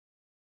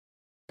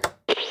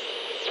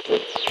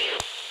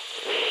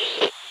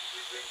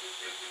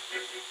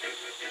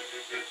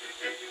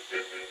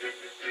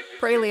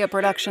Praelia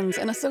Productions,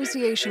 in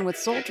association with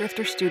Soul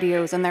Drifter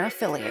Studios and their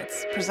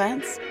affiliates,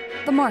 presents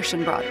The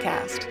Martian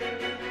Broadcast,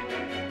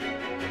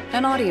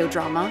 an audio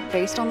drama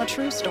based on the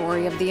true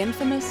story of the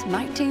infamous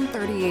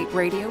 1938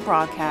 radio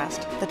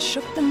broadcast that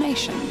shook the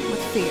nation with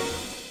fear.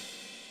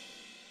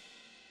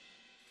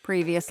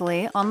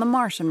 Previously on The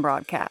Martian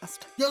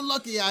Broadcast. You're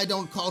lucky I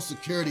don't call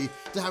security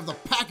to have the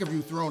pack of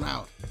you thrown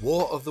out.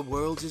 War of the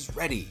Worlds is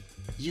ready.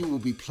 You will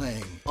be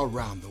playing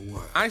around the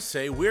world. I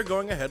say we're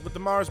going ahead with the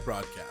Mars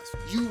broadcast.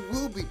 You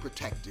will be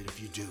protected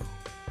if you do,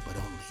 but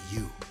only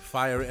you.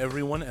 Fire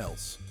everyone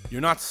else.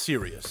 You're not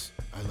serious.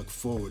 I look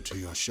forward to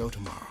your show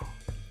tomorrow.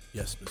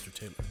 Yes, Mr.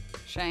 Taylor.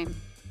 Shame.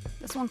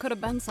 This one could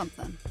have been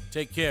something.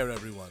 Take care,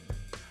 everyone.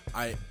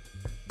 I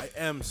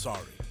am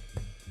sorry.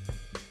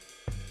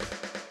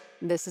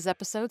 This is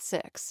episode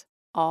 6,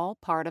 all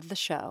part of the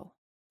show.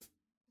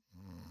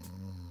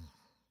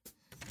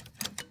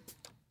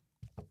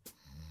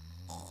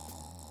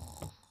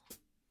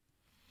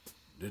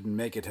 Didn't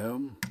make it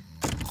home?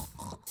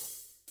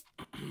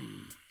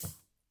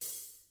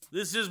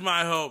 This is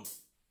my home.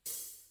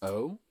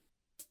 Oh?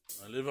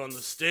 I live on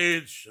the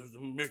stage of the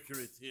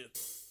Mercury Theater.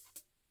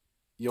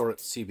 You're at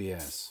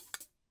CBS.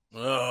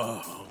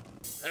 Oh,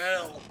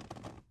 hell.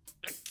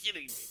 You're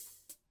kidding me.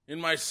 In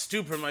my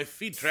stupor, my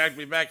feet dragged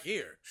me back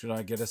here. Should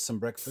I get us some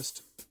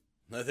breakfast?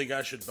 I think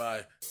I should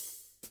buy...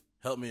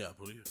 Help me up,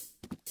 will you?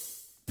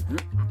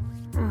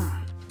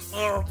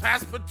 Oh,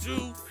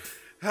 Passepartout,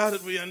 how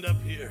did we end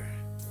up here?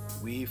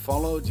 We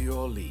followed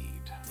your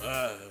lead.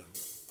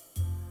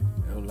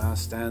 No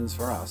last stands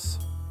for us.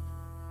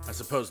 I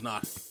suppose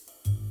not.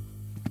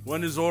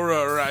 When is Aura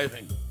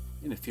arriving?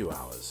 In a few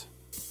hours.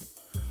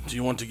 Do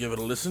you want to give it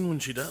a listen when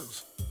she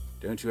does?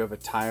 Don't you ever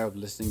tire of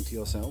listening to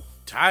yourself?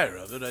 Tire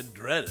of it? I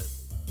dread it.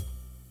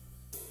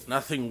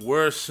 Nothing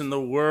worse in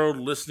the world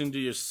listening to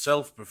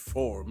yourself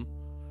perform,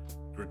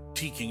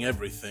 critiquing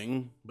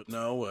everything. But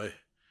no,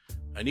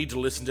 I need to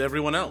listen to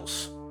everyone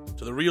else,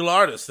 to the real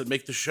artists that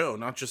make the show,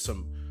 not just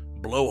some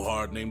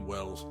blowhard named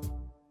Wells.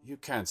 You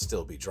can't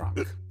still be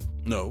drunk.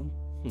 No,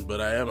 but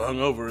I am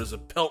hungover as a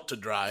pelt to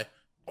dry.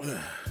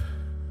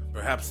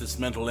 Perhaps this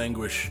mental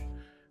anguish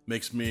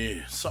makes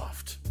me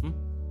soft.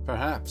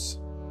 Perhaps.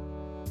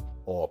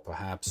 Or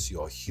perhaps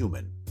you're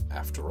human,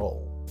 after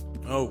all.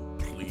 Oh,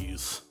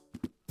 please.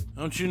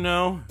 Don't you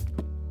know?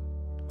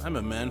 I'm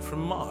a man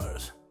from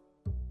Mars.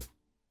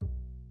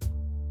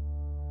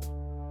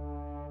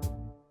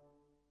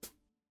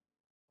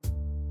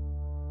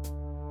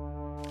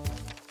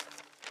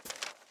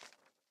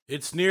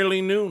 It's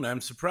nearly noon.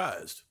 I'm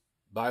surprised.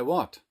 By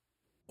what?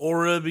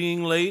 Aura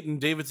being late and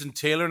Davidson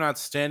Taylor not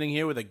standing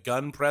here with a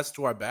gun pressed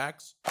to our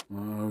backs?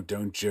 Oh,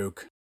 don't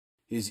joke.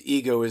 His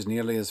ego is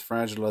nearly as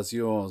fragile as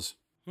yours.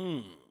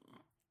 I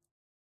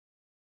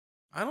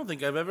don't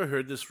think I've ever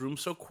heard this room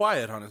so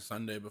quiet on a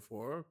Sunday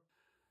before.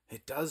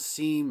 It does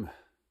seem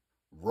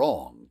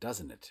wrong,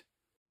 doesn't it?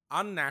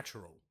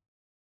 Unnatural.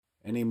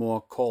 Any more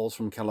calls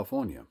from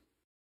California?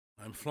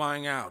 I'm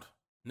flying out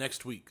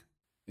next week.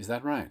 Is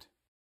that right?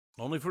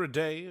 Only for a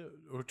day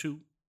or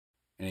two.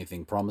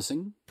 Anything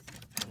promising?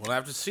 We'll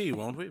have to see,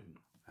 won't we?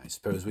 I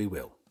suppose we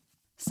will.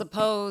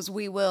 Suppose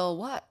we will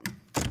what?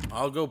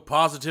 I'll go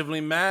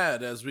positively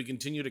mad as we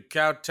continue to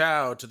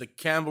kowtow to the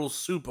Campbell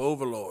soup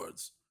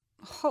overlords.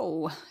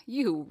 Oh,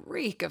 you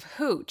reek of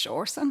hooch,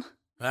 Orson.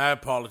 I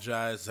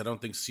apologize. I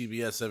don't think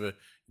CBS ever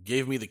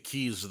gave me the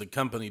keys to the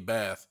company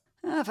bath.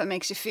 If it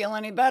makes you feel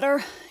any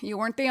better, you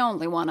weren't the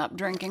only one up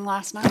drinking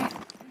last night.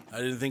 I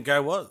didn't think I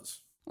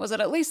was. Was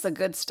it at least the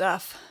good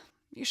stuff?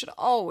 You should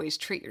always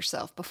treat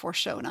yourself before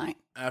show night.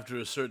 After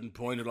a certain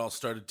point, it all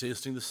started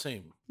tasting the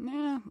same.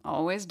 Yeah,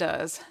 always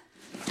does.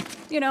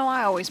 You know,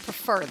 I always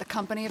prefer the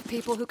company of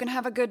people who can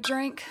have a good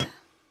drink.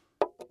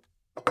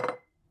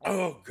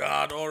 Oh,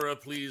 God, Aura,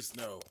 please,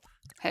 no.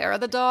 Hair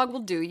of the dog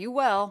will do you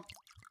well.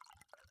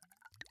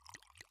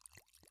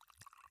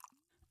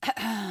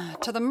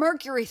 To the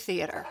Mercury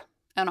Theater,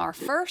 and our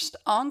first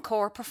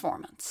encore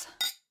performance.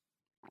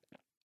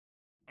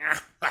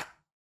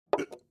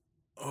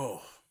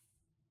 Oh.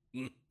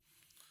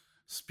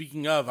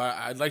 Speaking of,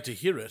 I'd like to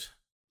hear it.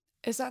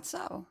 Is that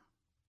so?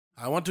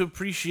 I want to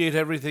appreciate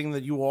everything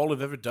that you all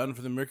have ever done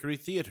for the Mercury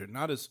Theater,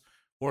 not as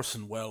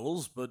Orson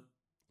Welles, but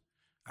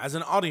as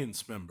an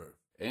audience member.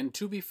 And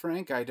to be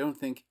frank, I don't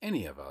think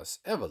any of us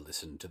ever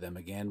listen to them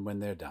again when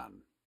they're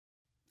done.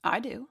 I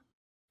do.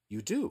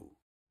 You do?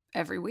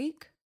 Every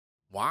week.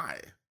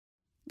 Why?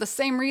 The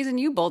same reason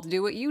you both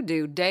do what you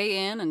do,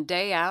 day in and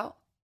day out.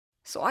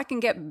 So I can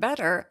get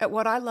better at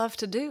what I love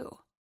to do.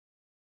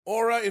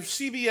 Aura, if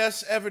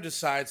CBS ever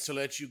decides to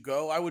let you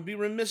go, I would be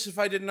remiss if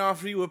I didn't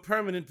offer you a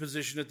permanent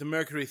position at the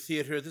Mercury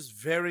Theater at this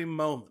very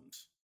moment.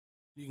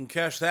 You can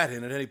cash that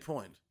in at any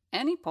point.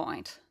 Any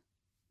point?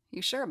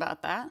 You sure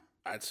about that?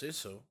 I'd say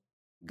so.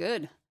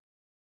 Good.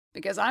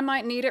 Because I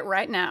might need it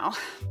right now.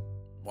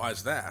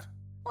 Why's that?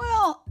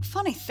 Well,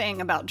 funny thing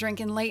about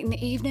drinking late in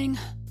the evening,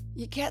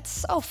 you get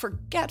so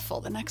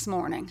forgetful the next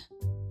morning.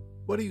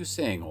 What are you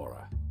saying,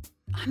 Aura?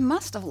 I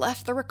must have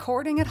left the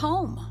recording at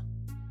home.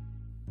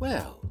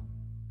 Well,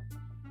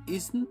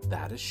 isn't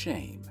that a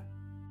shame?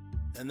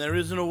 And there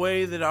isn't a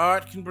way that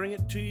Art can bring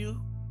it to you?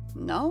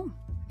 No,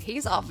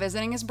 he's off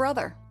visiting his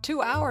brother,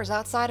 2 hours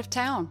outside of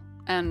town,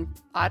 and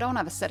I don't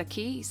have a set of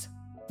keys.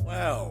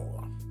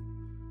 Well,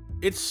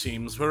 it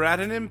seems we're at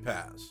an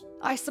impasse.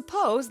 I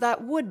suppose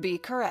that would be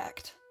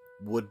correct.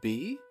 Would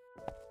be?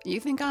 You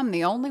think I'm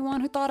the only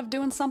one who thought of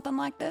doing something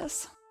like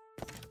this?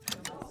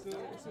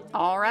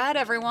 All right,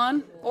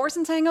 everyone.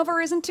 Orson's hangover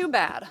isn't too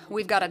bad.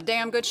 We've got a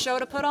damn good show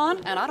to put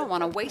on, and I don't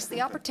want to waste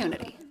the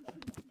opportunity.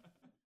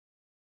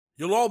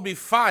 You'll all be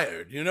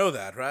fired, you know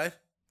that, right?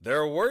 There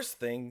are worse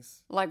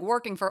things. Like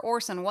working for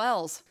Orson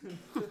Welles.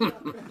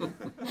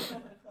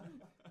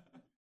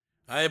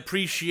 I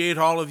appreciate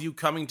all of you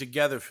coming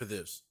together for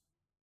this.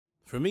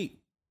 For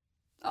me.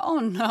 Oh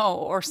no,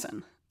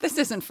 Orson. This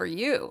isn't for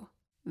you.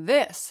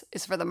 This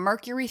is for the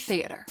Mercury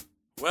Theater.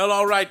 Well,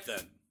 all right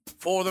then.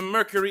 For the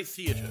Mercury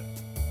Theater.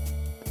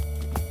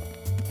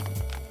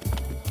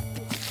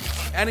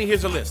 Annie,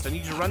 here's a list. I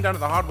need you to run down to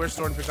the hardware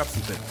store and pick up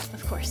some things.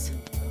 Of course.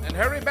 And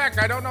hurry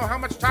back, I don't know how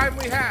much time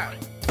we have.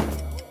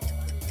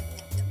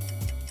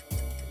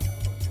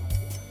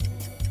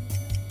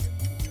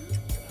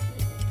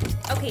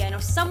 Okay, I know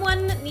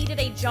someone needed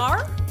a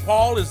jar.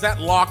 Paul, is that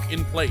lock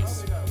in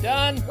place?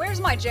 Done. Where's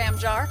my jam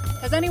jar?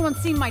 Has anyone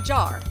seen my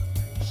jar?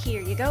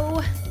 Here you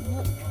go.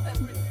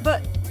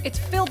 But it's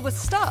filled with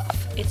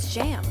stuff. It's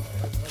jam.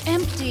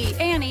 Empty.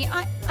 Annie,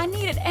 I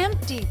need it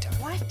empty. Do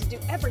I have to do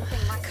everything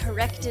like...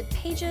 Corrected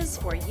pages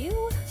for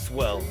you.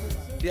 Swell.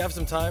 Do you have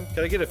some time?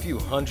 Can I get a few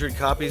hundred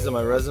copies of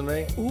my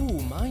resume? Ooh,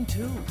 mine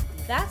too.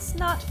 That's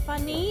not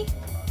funny.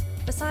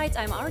 Besides,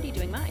 I'm already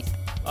doing mine.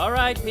 All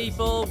right,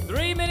 people,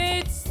 3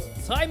 minutes.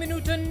 Simon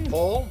Newton.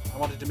 Paul, I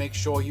wanted to make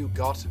sure you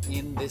got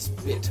in this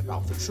bit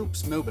about the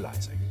troops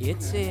mobilizing.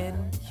 It's in.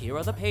 Here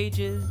are the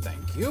pages.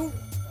 Thank you.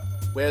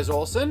 Where's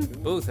Orson?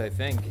 Booth, I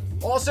think.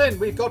 Orson,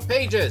 we've got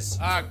pages.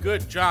 Ah,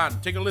 good, John.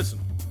 Take a listen.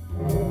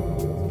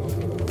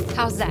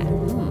 How's that?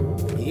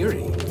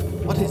 Eerie.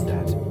 What is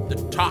that? The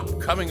top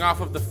coming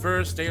off of the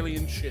first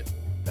alien ship.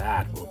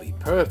 That will be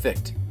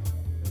perfect.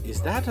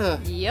 Is that a...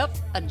 Yep,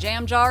 a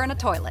jam jar in a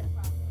toilet.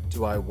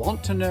 Do I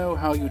want to know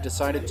how you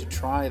decided to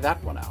try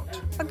that one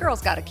out? A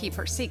girl's gotta keep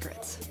her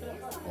secrets.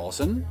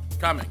 Orson,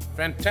 Coming.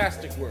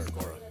 Fantastic work,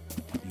 Aura.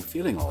 you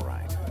feeling all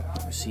right?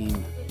 You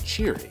seem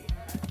cheery.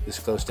 This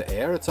close to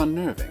air, it's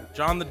unnerving.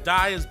 John, the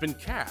die has been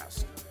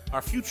cast.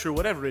 Our future,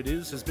 whatever it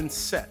is, has been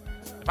set.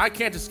 If I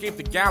can't escape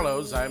the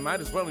gallows, I might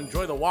as well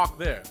enjoy the walk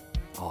there.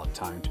 Odd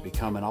time to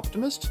become an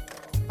optimist,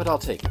 but I'll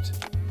take it.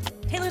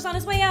 Taylor's on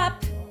his way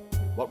up.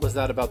 What was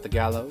that about the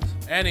gallows?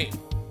 Annie,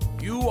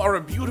 you are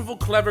a beautiful,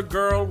 clever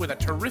girl with a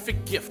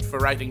terrific gift for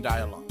writing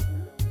dialogue.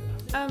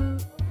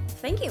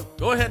 Thank you.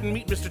 Go ahead and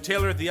meet Mr.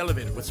 Taylor at the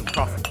elevator with some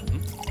coffee.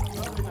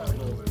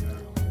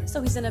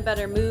 So he's in a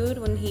better mood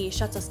when he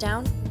shuts us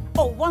down?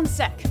 Oh, 1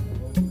 sec.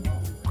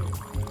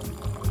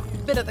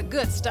 Bit of the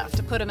good stuff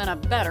to put him in a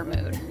better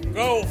mood.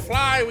 Go,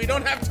 fly, we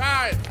don't have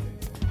time!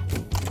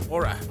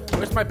 Aura,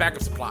 where's my bag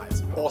of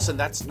supplies? Orson,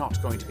 that's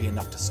not going to be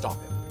enough to stop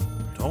him.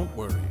 Don't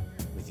worry.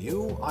 With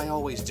you, I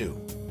always do.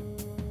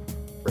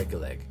 Break a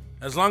leg.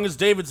 As long as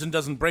Davidson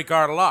doesn't break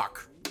our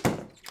lock.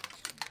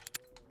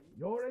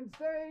 You're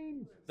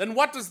insane! Then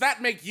what does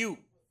that make you?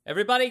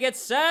 Everybody get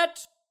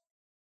set.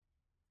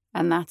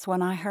 And that's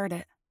when I heard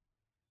it.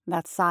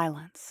 That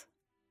silence.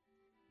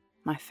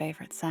 My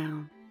favorite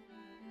sound.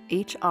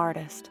 Each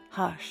artist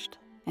hushed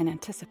in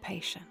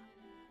anticipation,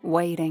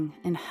 waiting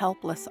in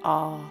helpless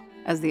awe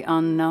as the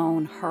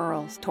unknown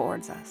hurls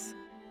towards us.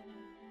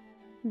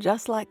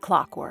 Just like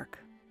clockwork,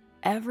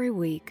 every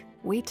week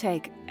we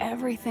take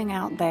everything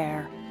out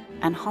there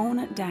and hone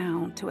it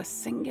down to a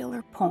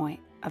singular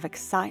point of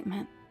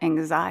excitement,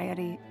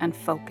 anxiety, and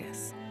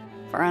focus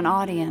for an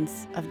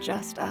audience of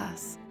just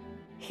us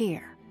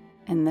here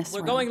in this We're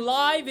room. going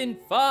live in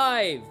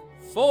 5,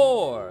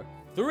 4,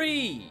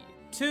 3,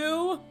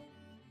 2.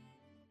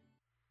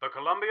 The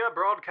Columbia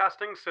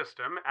Broadcasting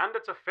System and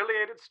its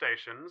affiliated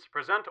stations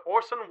present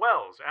Orson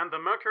Welles and the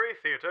Mercury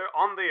Theater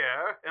on the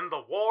air in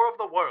The War of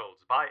the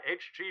Worlds by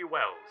H.G.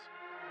 Wells.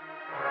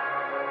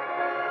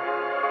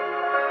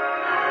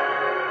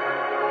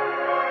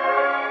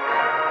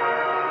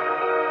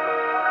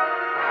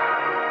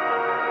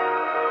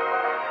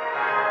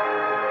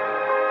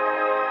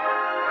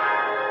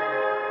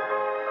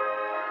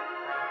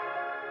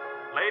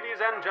 Ladies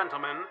and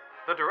gentlemen,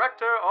 the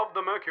director of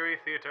the Mercury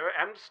Theater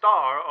and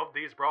star of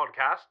these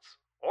broadcasts,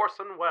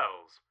 Orson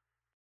Welles.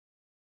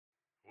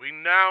 We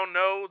now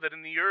know that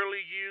in the early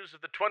years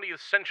of the 20th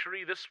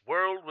century, this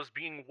world was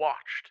being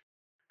watched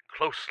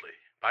closely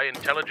by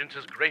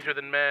intelligences greater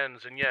than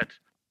man's, and yet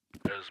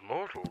as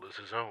mortal as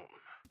his own.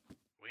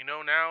 We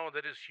know now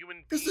that as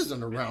human This beings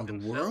isn't around the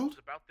themselves world.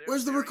 about their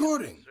Where's the various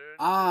recording? concerns,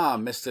 Ah,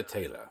 Mr.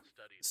 Taylor.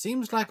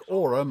 Seems like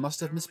Aura must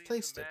have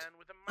misplaced it.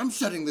 I'm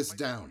shutting this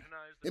down.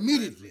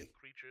 Immediately.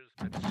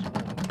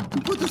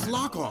 Who put this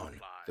lock on?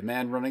 The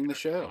man running the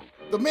show.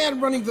 The man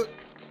running the...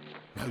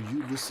 Now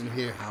you listen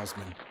here,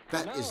 Hausman.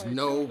 That is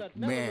no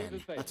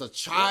man. That's a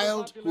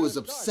child who is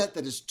upset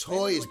that his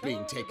toy is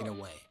being taken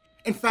away.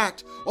 In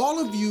fact, all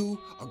of you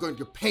are going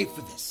to pay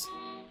for this.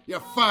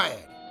 You're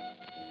fired.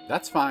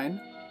 That's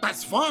fine.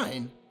 That's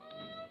fine.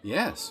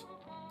 Yes.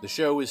 The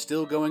show is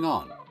still going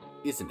on,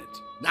 isn't it?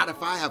 Not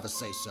if I have a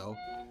say-so.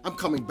 I'm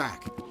coming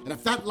back. And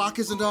if that lock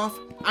isn't off,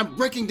 I'm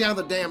breaking down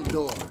the damn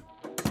door.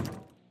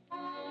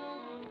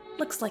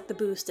 Looks like the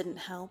booze didn't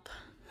help.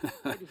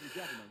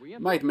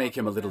 Might make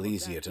him a little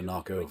easier to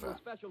knock over.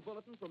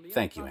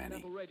 Thank you,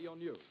 Annie.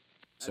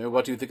 So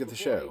what do you think of the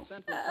show?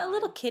 A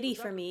little kiddie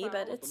for me,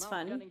 but it's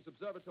fun.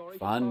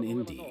 Fun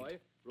indeed.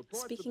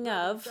 Speaking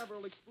of,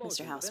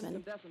 Mr.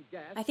 Houseman,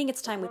 I think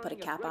it's time we put a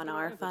cap on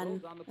our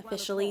fun,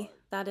 officially,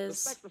 that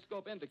is.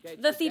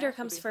 The theater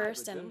comes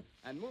first, and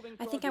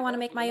I think I want to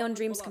make my own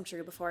dreams come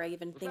true before I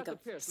even think of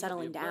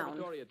settling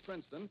down.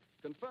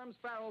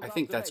 I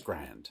think that's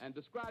grand.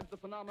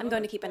 I'm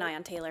going to keep an eye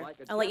on Taylor.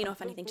 I'll let you know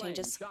if anything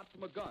changes.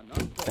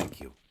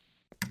 Thank you.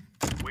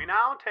 We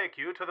now take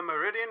you to the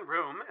Meridian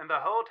Room in the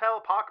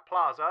Hotel Park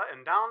Plaza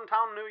in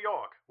downtown New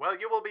York, where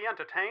you will be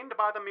entertained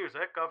by the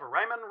music of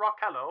Raymond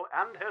Rockello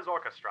and his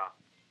orchestra.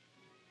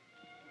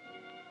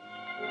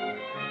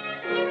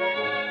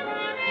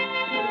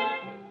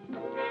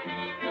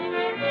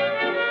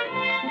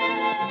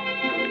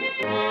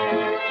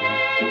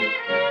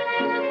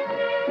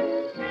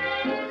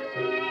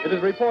 It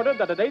is reported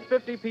that at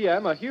 8:50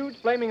 p.m. a huge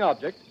flaming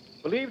object,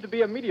 believed to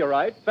be a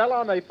meteorite, fell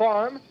on a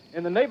farm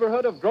in the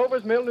neighborhood of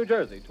Grover's Mill, New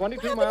Jersey,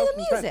 22 miles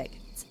from Trenton.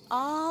 It's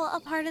all a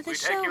part of the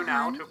show, We take you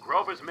now to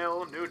Grover's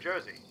Mill, New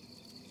Jersey.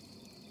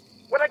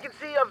 What I can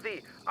see of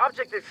the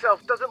object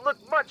itself doesn't look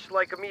much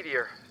like a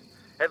meteor.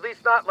 At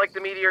least not like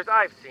the meteors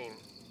I've seen.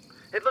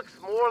 It looks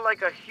more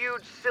like a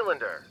huge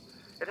cylinder.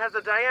 It has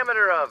a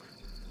diameter of...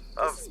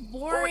 This is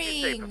boring. What would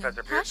you say,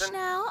 Professor Pearson? Hush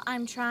now,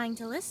 I'm trying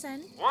to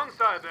listen. One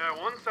side there,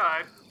 one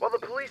side. While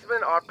the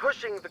policemen are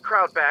pushing the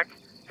crowd back,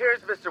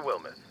 here's Mr.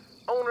 Wilmoth,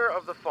 owner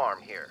of the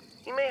farm here.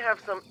 He may have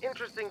some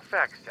interesting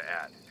facts to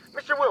add.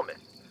 Mr.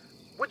 Wilmoth,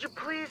 would you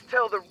please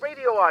tell the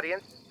radio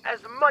audience as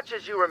much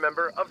as you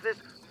remember of this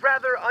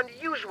rather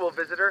unusual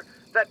visitor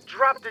that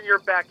dropped in your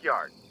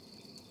backyard?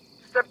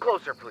 Step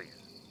closer, please.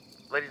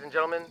 Ladies and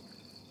gentlemen,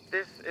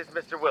 this is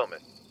Mr.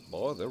 Wilmoth.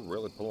 Boy, they're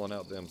really pulling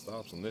out them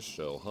stops on this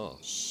show, huh?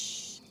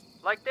 Shh.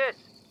 Like this.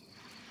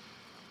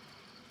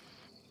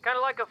 Kind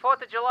of like a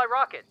 4th of July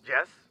rocket.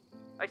 Yes?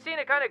 I seen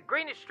a kind of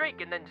greenish streak,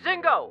 and then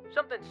zingo!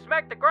 Something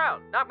smacked the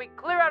ground, knocked me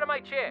clear out of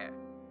my chair.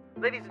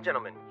 Ladies and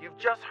gentlemen, you've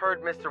just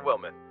heard Mr.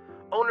 Wilmoth,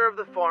 owner of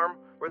the farm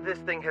where this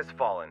thing has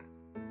fallen.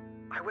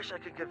 I wish I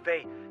could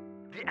convey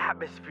the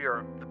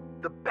atmosphere,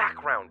 the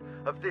background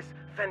of this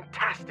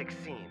fantastic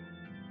scene.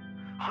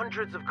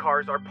 Hundreds of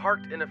cars are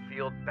parked in a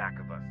field back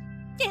of us.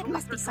 It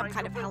must be some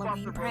kind of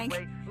Halloween prank.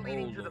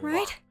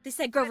 Right? They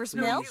said Grover's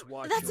Mill?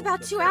 That's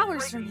about 2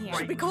 hours from here.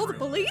 Should we call the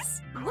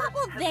police? What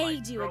will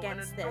they do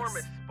against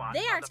this?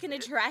 They aren't going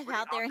to drive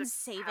out there and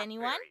save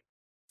anyone.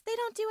 They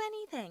don't do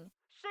anything.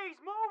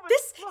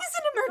 This is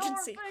an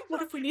emergency.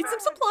 What if we need some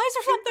supplies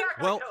or something?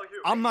 Well,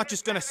 I'm not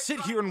just gonna sit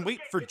here and wait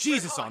for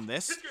Jesus on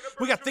this.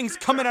 We got things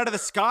coming out of the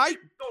sky.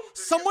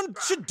 Someone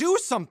should do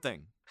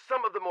something.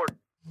 Some of the more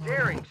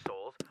daring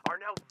souls are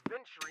now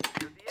venturing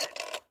near the edge.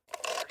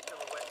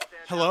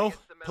 Hello,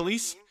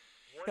 police?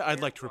 Yeah,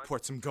 I'd like to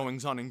report some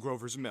goings-on in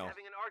Grover's Mill.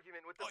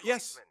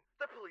 Yes.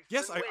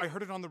 Yes, I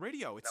heard it on the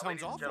radio. It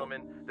sounds awful.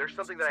 Gentlemen, there's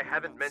something that I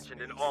haven't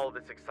mentioned in all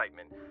this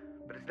excitement,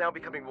 but it's now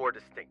becoming more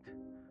distinct.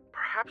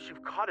 Perhaps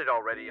you've caught it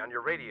already on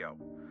your radio.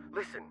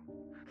 Listen.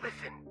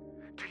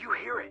 Do you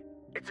hear it?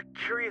 It's a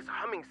curious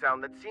humming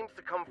sound that seems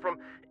to come from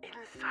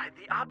inside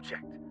the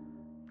object.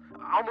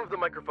 I'll move the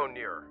microphone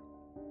nearer.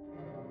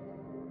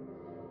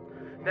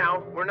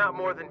 Now, we're not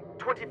more than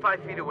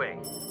 25 feet away.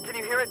 Can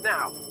you hear it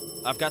now?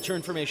 I've got your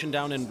information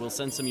down and we'll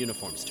send some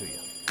uniforms to you.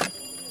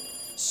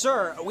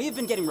 Sir, we have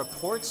been getting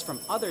reports from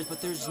others, but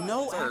there's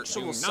no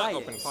actual sightings. Do not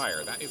open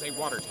fire. That is a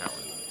water tower.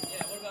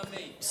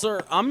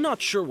 Sir, I'm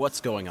not sure what's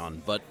going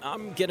on, but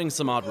I'm getting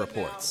some odd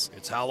reports.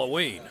 It's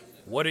Halloween.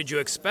 What did you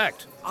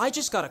expect? I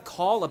just got a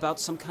call about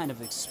some kind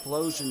of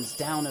explosions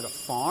down at a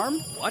farm.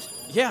 What?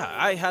 Yeah,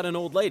 I had an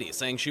old lady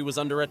saying she was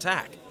under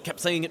attack. Kept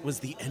saying it was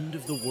the end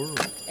of the world.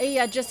 Hey,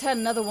 I just had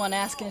another one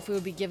asking if we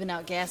would be giving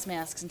out gas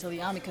masks until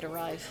the army could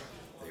arrive.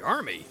 The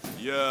army?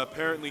 Yeah,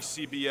 apparently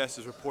CBS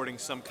is reporting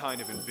some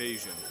kind of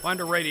invasion. Find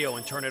a radio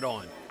and turn it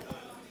on.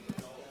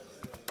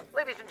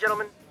 Ladies and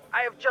gentlemen,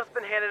 I have just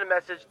been handed a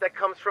message that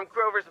comes from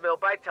Grover's Mill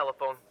by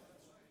telephone.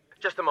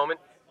 Just a moment.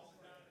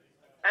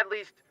 At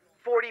least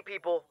 40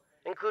 people,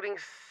 including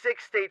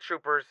 6 state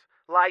troopers,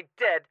 lie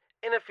dead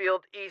in a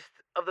field east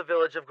of the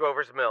village of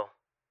Grover's Mill.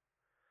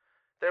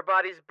 Their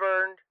bodies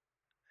burned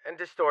and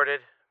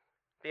distorted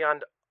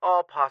beyond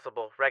all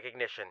possible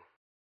recognition.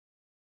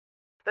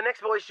 The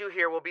next voice you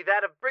hear will be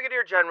that of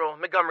Brigadier General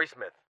Montgomery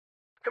Smith,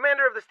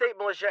 commander of the state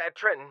militia at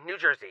Trenton, New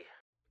Jersey.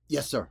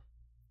 Yes, sir.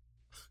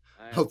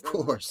 Of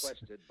course.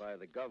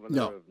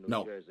 No.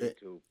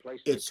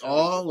 It's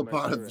all a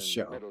part of the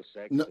show.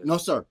 No,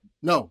 sir.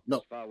 No.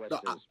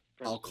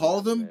 I'll call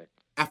them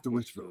after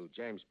we're through.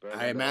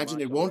 I imagine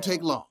it won't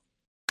take long.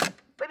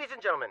 Ladies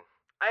and gentlemen,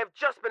 I have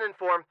just been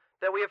informed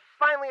that we have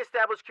finally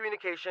established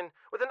communication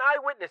with an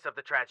eyewitness of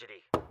the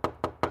tragedy.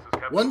 This is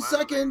Captain 1 Landon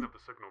second. of the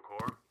Signal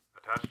Corps,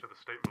 attached to the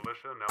state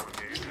militia, now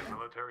engaged in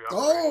military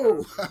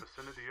Oh, operations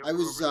in the vicinity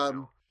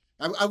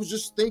of I was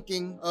just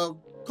thinking of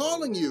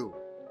calling you.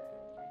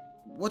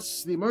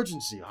 What's the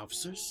emergency,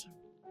 officers?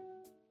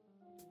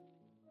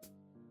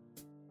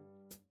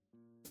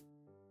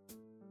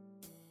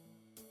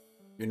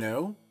 You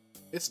know,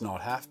 it's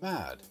not half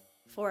bad.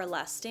 For a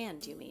last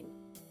stand, you mean?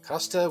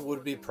 Custer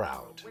would be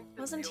proud.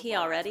 Wasn't he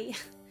already?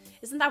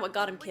 Isn't that what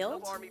got him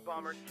killed?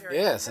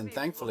 Yes, and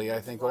thankfully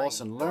I think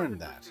Orson learned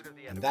that.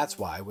 And that's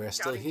why we're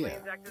still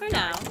here. For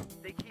now.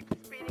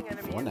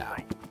 For now.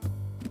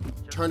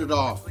 Turn it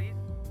off.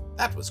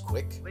 That was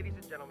quick.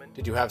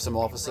 Did you have some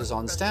officers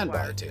on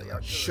standby, Taylor?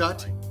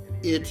 Shut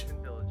it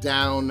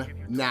down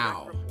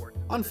now.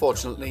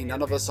 Unfortunately,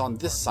 none of us on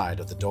this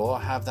side of the door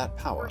have that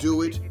power.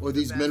 Do it, or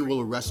these men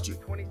will arrest you.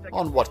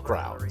 On what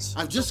grounds?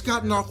 I've just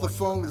gotten off the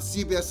phone with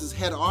CBS's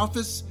head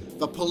office,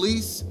 the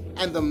police,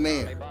 and the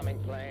mayor.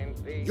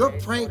 Your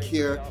prank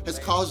here has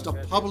caused a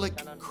public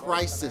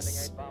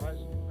crisis.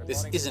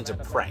 This isn't a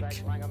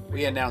prank.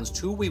 We announced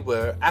who we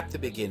were at the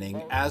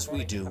beginning, as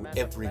we do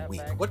every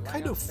week. What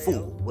kind of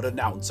fool would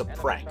announce a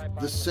prank?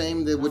 The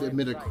same that would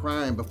admit a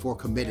crime before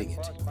committing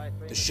it.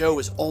 The show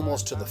is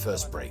almost to the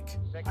first break.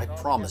 I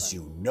promise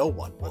you, no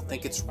one will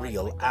think it's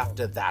real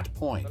after that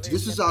point.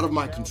 This is out of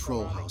my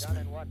control,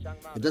 Houseman.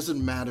 It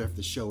doesn't matter if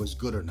the show is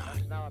good or not.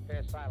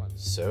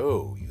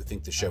 So, you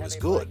think the show is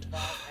good?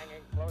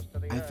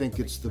 I think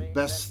it's the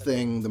best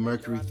thing the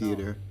Mercury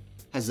Theater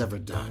has ever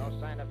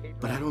done.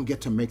 But I don't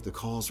get to make the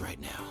calls right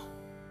now.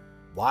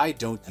 Why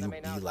don't you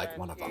be like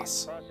one of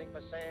us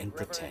and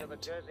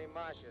pretend?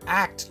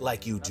 Act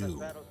like you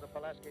do.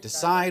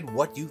 Decide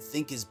what you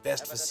think is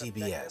best for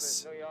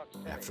CBS.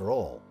 After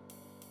all,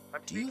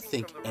 do you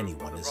think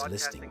anyone is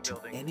listening to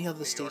any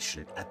other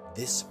station at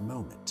this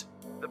moment?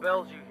 The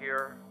bells you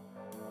hear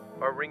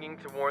are ringing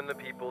to warn the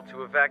people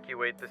to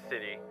evacuate the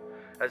city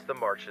as the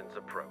Martians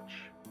approach.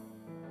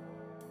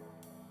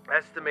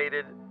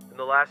 Estimated in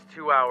the last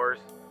 2 hours,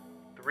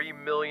 3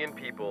 million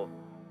people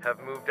have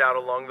moved out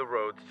along the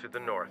roads to the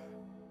north.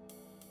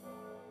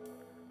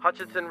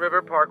 Hutchinson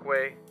River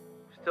Parkway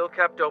still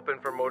kept open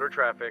for motor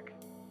traffic.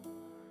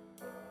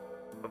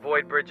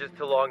 Avoid bridges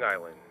to Long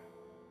Island,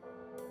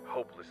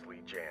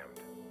 hopelessly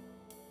jammed.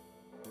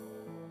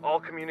 All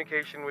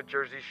communication with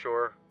Jersey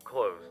Shore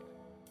closed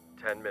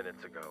 10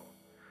 minutes ago.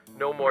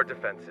 No more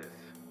defenses.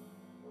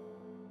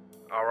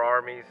 Our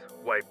armies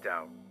wiped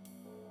out.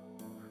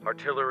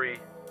 Artillery,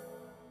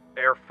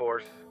 Air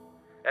Force,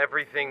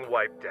 everything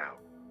wiped out.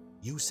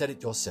 You said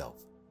it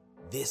yourself.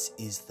 This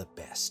is the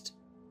best.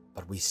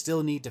 But we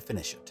still need to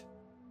finish it.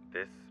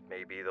 This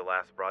may be the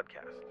last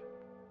broadcast.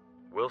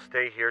 We'll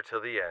stay here till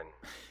the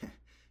end.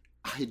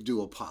 I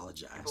do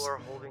apologize.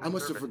 I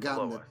must have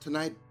forgotten that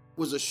tonight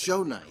was a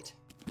show night.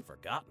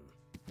 Forgotten?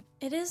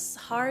 It is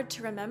hard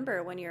to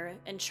remember when you're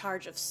in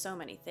charge of so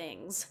many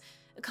things.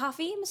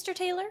 Coffee, Mr.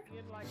 Taylor?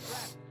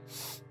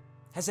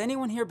 Has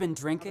anyone here been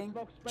drinking?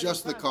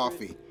 Just the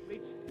coffee.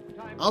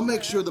 I'll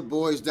make sure the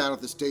boys down at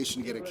the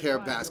station get a care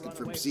basket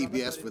from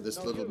CBS for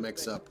this little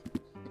mix-up.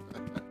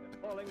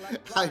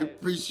 I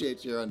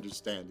appreciate your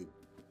understanding.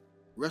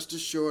 Rest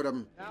assured,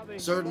 I'm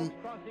certain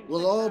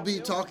we'll all be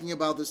talking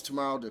about this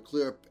tomorrow to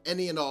clear up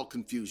any and all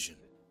confusion.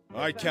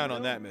 I count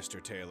on that,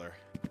 Mr. Taylor.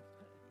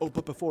 Oh,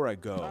 but before I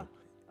go,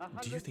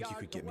 do you think you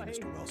could get me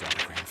Mr. Wells'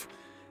 autograph?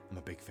 I'm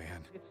a big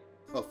fan.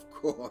 Of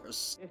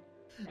course.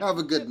 Have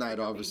a good night,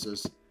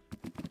 officers.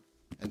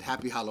 And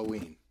happy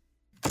Halloween.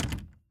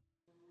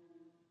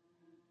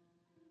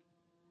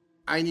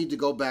 I need to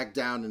go back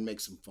down and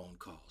make some phone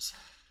calls.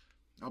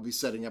 I'll be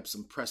setting up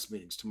some press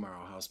meetings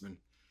tomorrow, Houseman.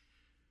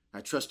 I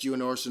trust you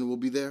and Orson will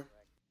be there?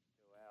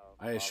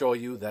 I assure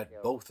you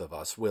that both of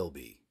us will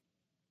be.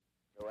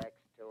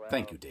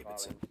 Thank you,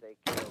 Davidson.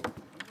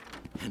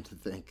 And to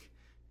think,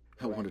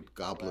 I wanted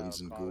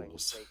goblins and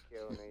ghouls.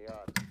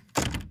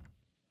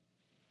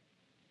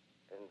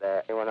 Isn't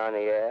there anyone on the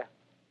air?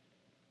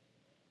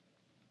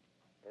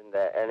 Isn't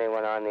there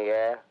anyone on the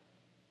air?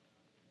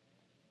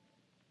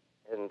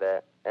 Isn't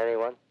there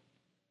anyone?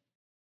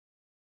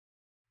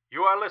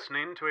 You are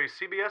listening to a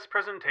CBS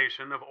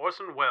presentation of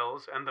Orson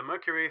Welles and the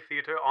Mercury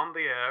Theater on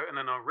the Air in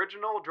an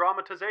original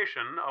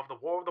dramatization of The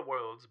War of the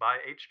Worlds by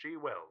H.G.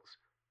 Wells.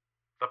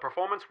 The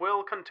performance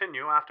will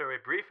continue after a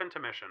brief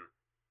intermission.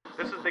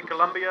 This is the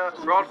Columbia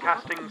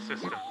Broadcasting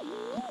System.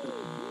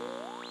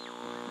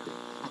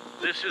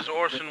 This is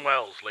Orson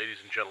Welles,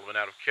 ladies and gentlemen,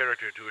 out of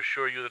character to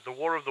assure you that The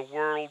War of the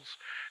Worlds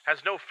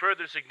has no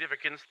further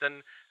significance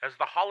than as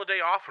the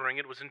holiday offering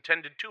it was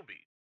intended to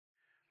be.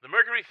 The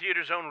Mercury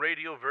Theater's own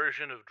radio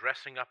version of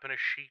dressing up in a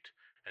sheet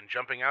and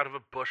jumping out of a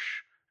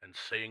bush and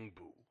saying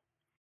boo.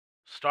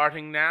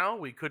 Starting now,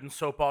 we couldn't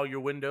soap all your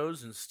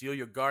windows and steal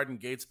your garden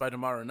gates by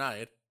tomorrow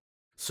night.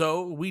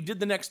 So we did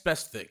the next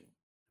best thing.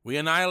 We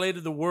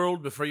annihilated the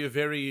world before your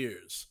very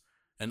ears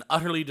and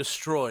utterly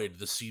destroyed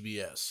the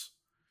CBS.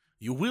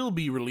 You will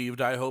be relieved,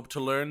 I hope,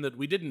 to learn that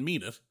we didn't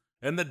mean it,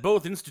 and that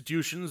both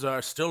institutions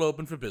are still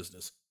open for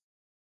business.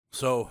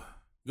 So,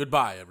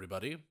 goodbye,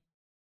 everybody.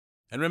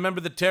 And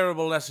remember the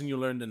terrible lesson you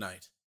learned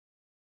tonight.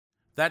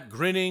 That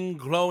grinning,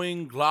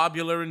 glowing,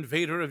 globular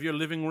invader of your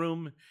living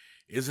room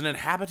is an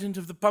inhabitant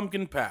of the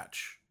pumpkin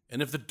patch,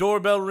 and if the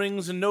doorbell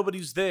rings and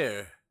nobody's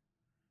there,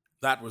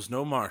 that was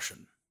no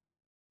Martian.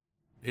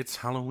 It's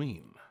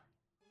Halloween.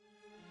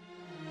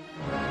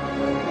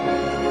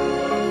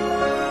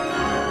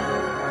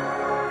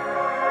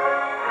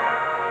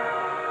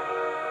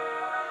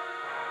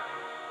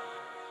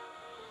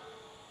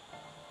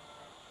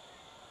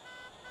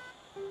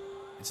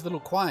 It's a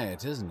little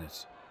quiet, isn't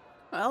it?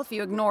 Well, if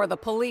you ignore the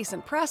police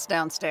and press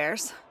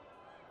downstairs.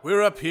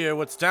 We're up here.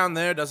 What's down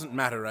there doesn't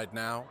matter right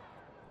now.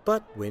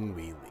 But when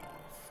we leave.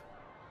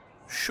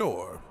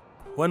 Sure,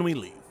 when we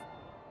leave.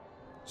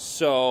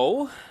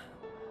 So,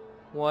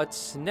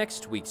 what's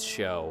next week's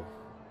show?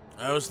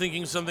 I was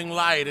thinking something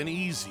light and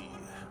easy.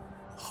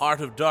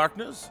 Heart of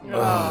Darkness? Do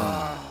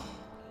I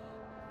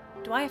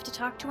have to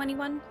talk to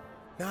anyone?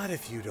 Not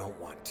if you don't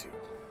want to.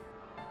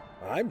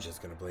 I'm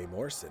just gonna blame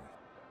Orson.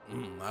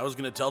 I was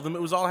going to tell them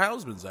it was all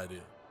Hausman's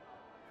idea.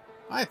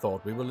 I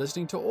thought we were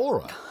listening to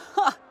Aura.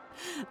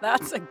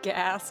 That's a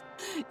gas.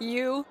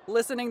 You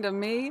listening to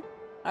me?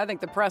 I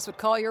think the press would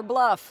call your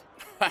bluff.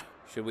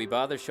 Should we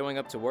bother showing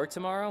up to work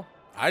tomorrow?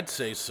 I'd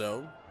say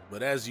so,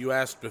 but as you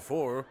asked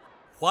before,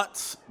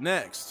 what's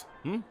next?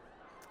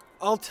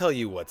 I'll tell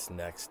you what's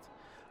next.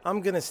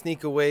 I'm gonna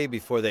sneak away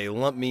before they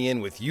lump me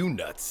in with you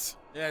nuts.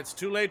 Yeah, it's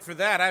too late for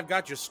that. I've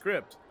got your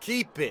script.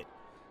 Keep it.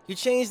 You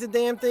changed the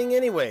damn thing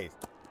anyway.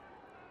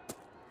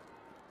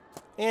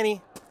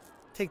 Annie,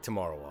 take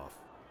tomorrow off.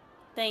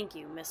 Thank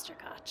you, Mr.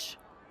 Koch.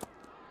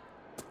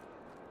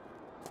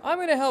 I'm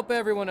gonna help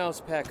everyone else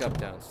pack up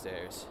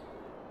downstairs.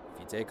 If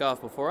you take off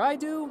before I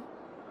do,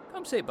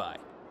 come say bye.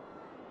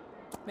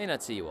 May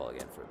not see you all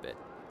again for a bit.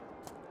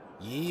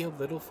 Ye of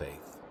little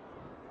faith.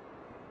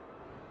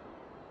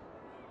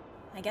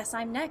 I guess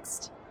I'm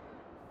next.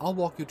 I'll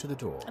walk you to the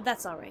door.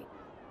 That's all right.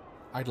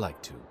 I'd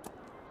like to.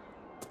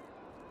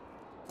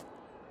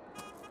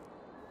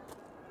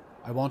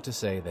 I want to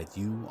say that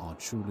you are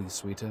truly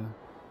sweeter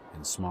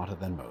and smarter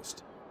than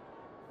most.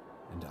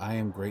 And I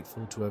am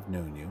grateful to have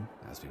known you,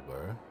 as we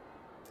were,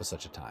 for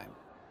such a time.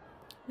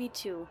 Me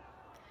too.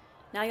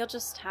 Now you'll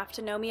just have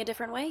to know me a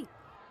different way.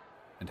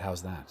 And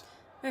how's that?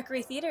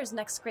 Mercury Theater's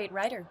next great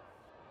writer.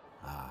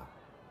 Ah,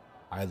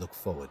 I look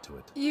forward to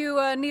it.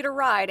 You need a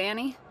ride,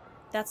 Annie?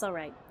 That's all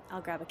right.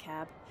 I'll grab a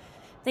cab.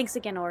 Thanks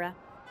again, Aura.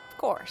 Of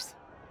course.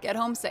 Get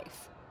home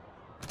safe.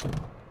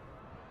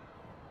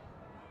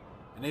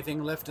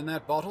 Anything left in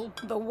that bottle?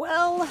 The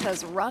well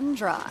has run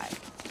dry.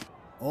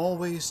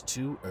 Always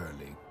too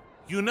early.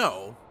 You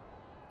know,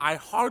 I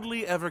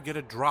hardly ever get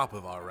a drop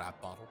of our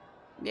rap bottle.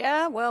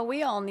 Yeah, well,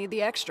 we all need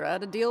the extra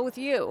to deal with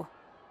you.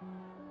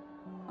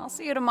 I'll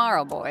see you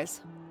tomorrow, boys.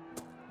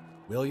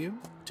 Will you?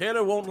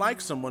 Taylor won't like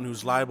someone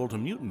who's liable to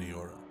mutiny,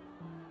 Aura.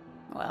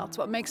 Well, it's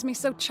what makes me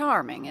so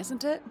charming,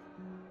 isn't it?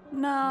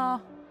 No,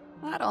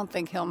 I don't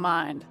think he'll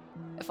mind.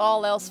 If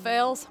all else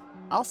fails,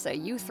 I'll say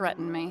you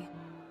threatened me.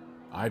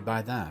 I'd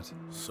buy that.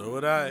 So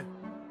would I.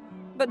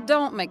 But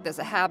don't make this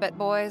a habit,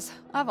 boys.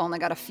 I've only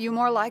got a few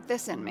more like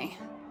this in me.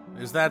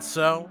 Is that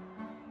so?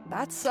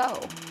 That's so.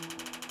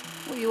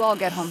 Will you all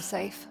get home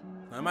safe?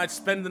 I might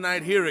spend the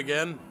night here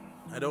again.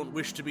 I don't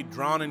wish to be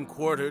drawn and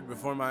quartered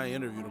before my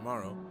interview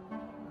tomorrow.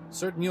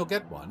 Certain you'll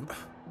get one?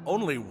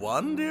 Only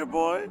one, dear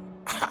boy?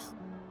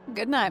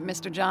 Good night,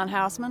 Mr. John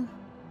Houseman.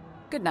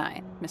 Good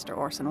night, Mr.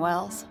 Orson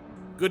Welles.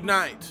 Good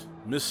night,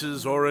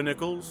 Mrs. Aura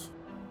Nichols.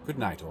 Good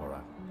night,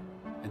 Aura.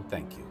 And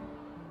thank you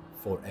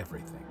for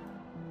everything.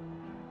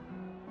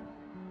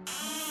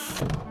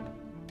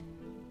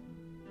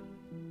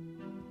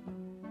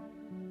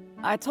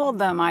 I told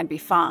them I'd be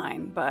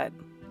fine, but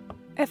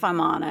if I'm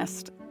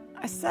honest,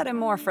 I said it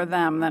more for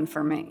them than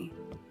for me.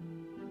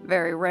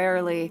 Very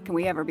rarely can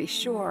we ever be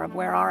sure of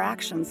where our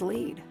actions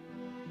lead.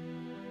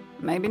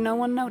 Maybe no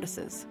one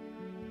notices.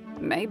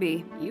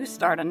 Maybe you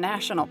start a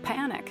national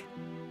panic.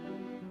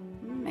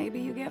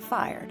 Maybe you get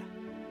fired.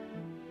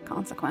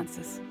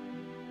 Consequences.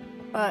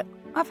 But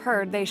I've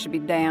heard they should be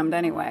damned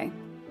anyway.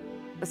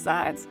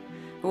 Besides,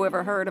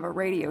 whoever heard of a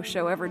radio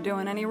show ever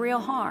doing any real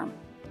harm?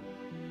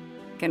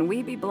 Can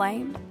we be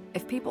blamed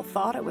if people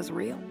thought it was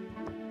real?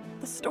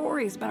 The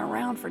story's been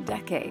around for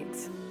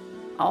decades.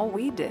 All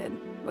we did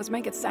was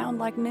make it sound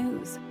like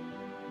news.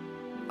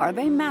 Are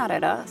they mad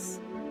at us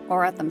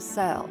or at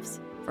themselves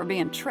for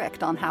being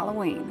tricked on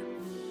Halloween?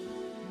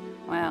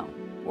 Well,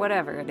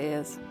 whatever it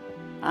is,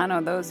 I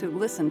know those who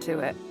listen to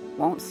it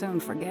won't soon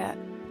forget.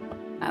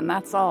 And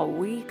that's all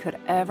we could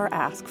ever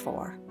ask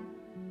for.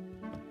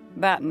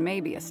 That and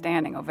maybe a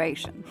standing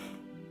ovation.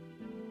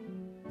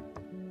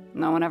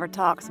 No one ever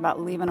talks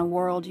about leaving a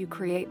world you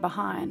create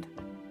behind.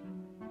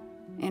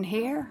 In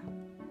here,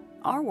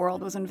 our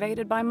world was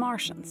invaded by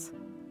Martians.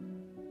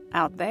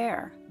 Out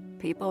there,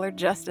 people are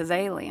just as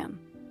alien.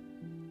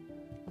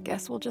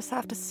 Guess we'll just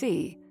have to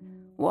see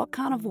what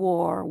kind of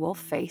war we'll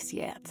face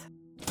yet.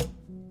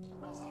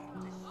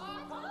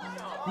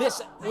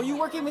 Miss, were you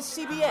working with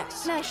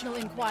CBS? National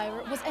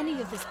Enquirer, was any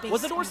of this based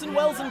Was it Orson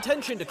Welles'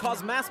 intention to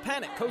cause mass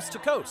panic coast to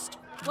coast?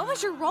 What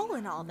was your role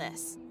in all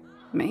this?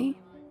 Me?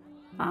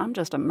 I'm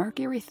just a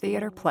Mercury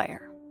Theater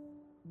player.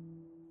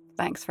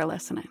 Thanks for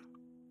listening.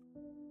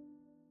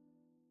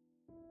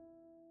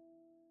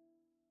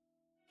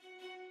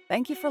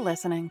 Thank you for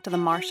listening to The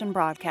Martian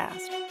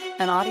Broadcast,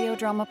 an audio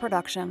drama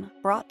production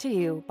brought to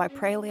you by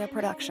Praelia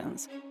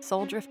Productions,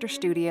 Soul Drifter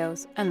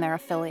Studios, and their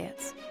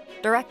affiliates.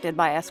 Directed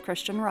by S.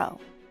 Christian Rowe.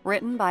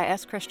 Written by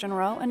S. Christian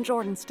Rowe and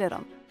Jordan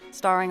Stidham.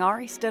 Starring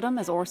Ari Stidham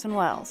as Orson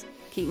Welles,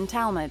 Keaton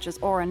Talmadge as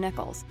Ora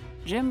Nichols,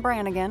 Jim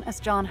Brannigan as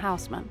John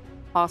Houseman,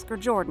 Oscar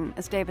Jordan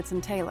as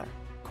Davidson Taylor,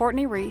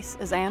 Courtney Reese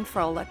as Anne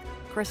Froelich,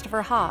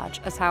 Christopher Hodge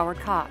as Howard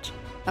Koch,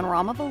 and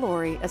Rama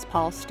Valuri as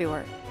Paul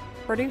Stewart.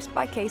 Produced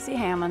by Casey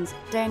Hammonds,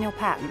 Daniel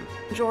Patton,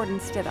 Jordan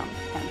Stidham,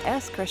 and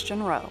S.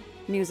 Christian Rowe.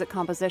 Music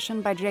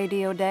composition by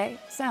J.D. O'Day,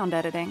 sound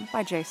editing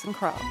by Jason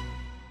Crow.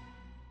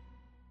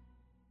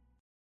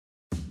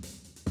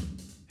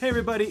 Hey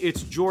everybody,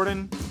 it's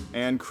Jordan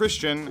and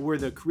Christian. We're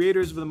the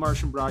creators of The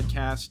Martian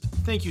Broadcast.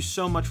 Thank you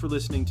so much for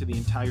listening to the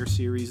entire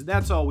series.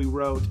 That's all we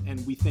wrote,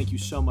 and we thank you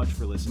so much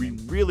for listening.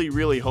 We really,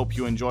 really hope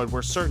you enjoyed.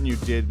 We're certain you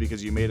did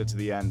because you made it to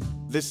the end.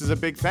 This is a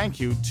big thank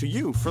you to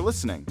you for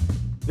listening.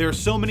 There are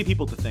so many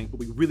people to thank, but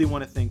we really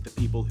want to thank the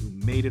people who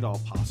made it all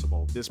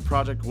possible. This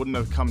project wouldn't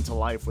have come to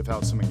life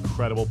without some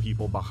incredible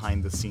people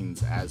behind the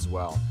scenes as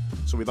well.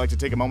 So we'd like to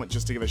take a moment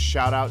just to give a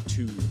shout out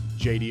to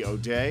J.D.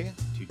 O'Day,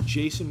 to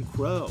Jason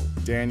Crow,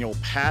 Daniel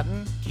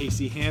Patton,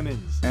 Casey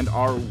Hammonds, and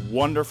our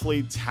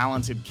wonderfully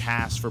talented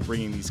cast for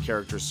bringing these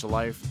characters to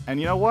life.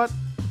 And you know what?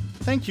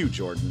 Thank you,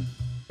 Jordan.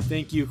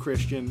 Thank you,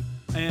 Christian.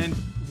 And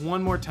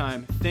one more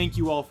time, thank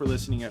you all for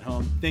listening at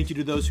home. Thank you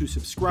to those who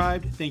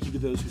subscribed. Thank you to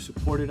those who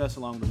supported us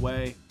along the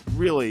way.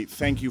 Really,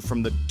 thank you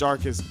from the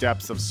darkest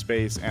depths of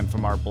space and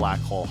from our black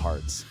hole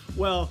hearts.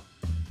 Well,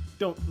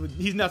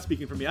 he's not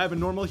speaking for me. I have a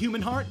normal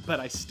human heart, but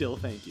I still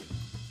thank you.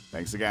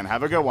 Thanks again.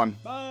 Have a good one.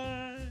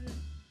 Bye.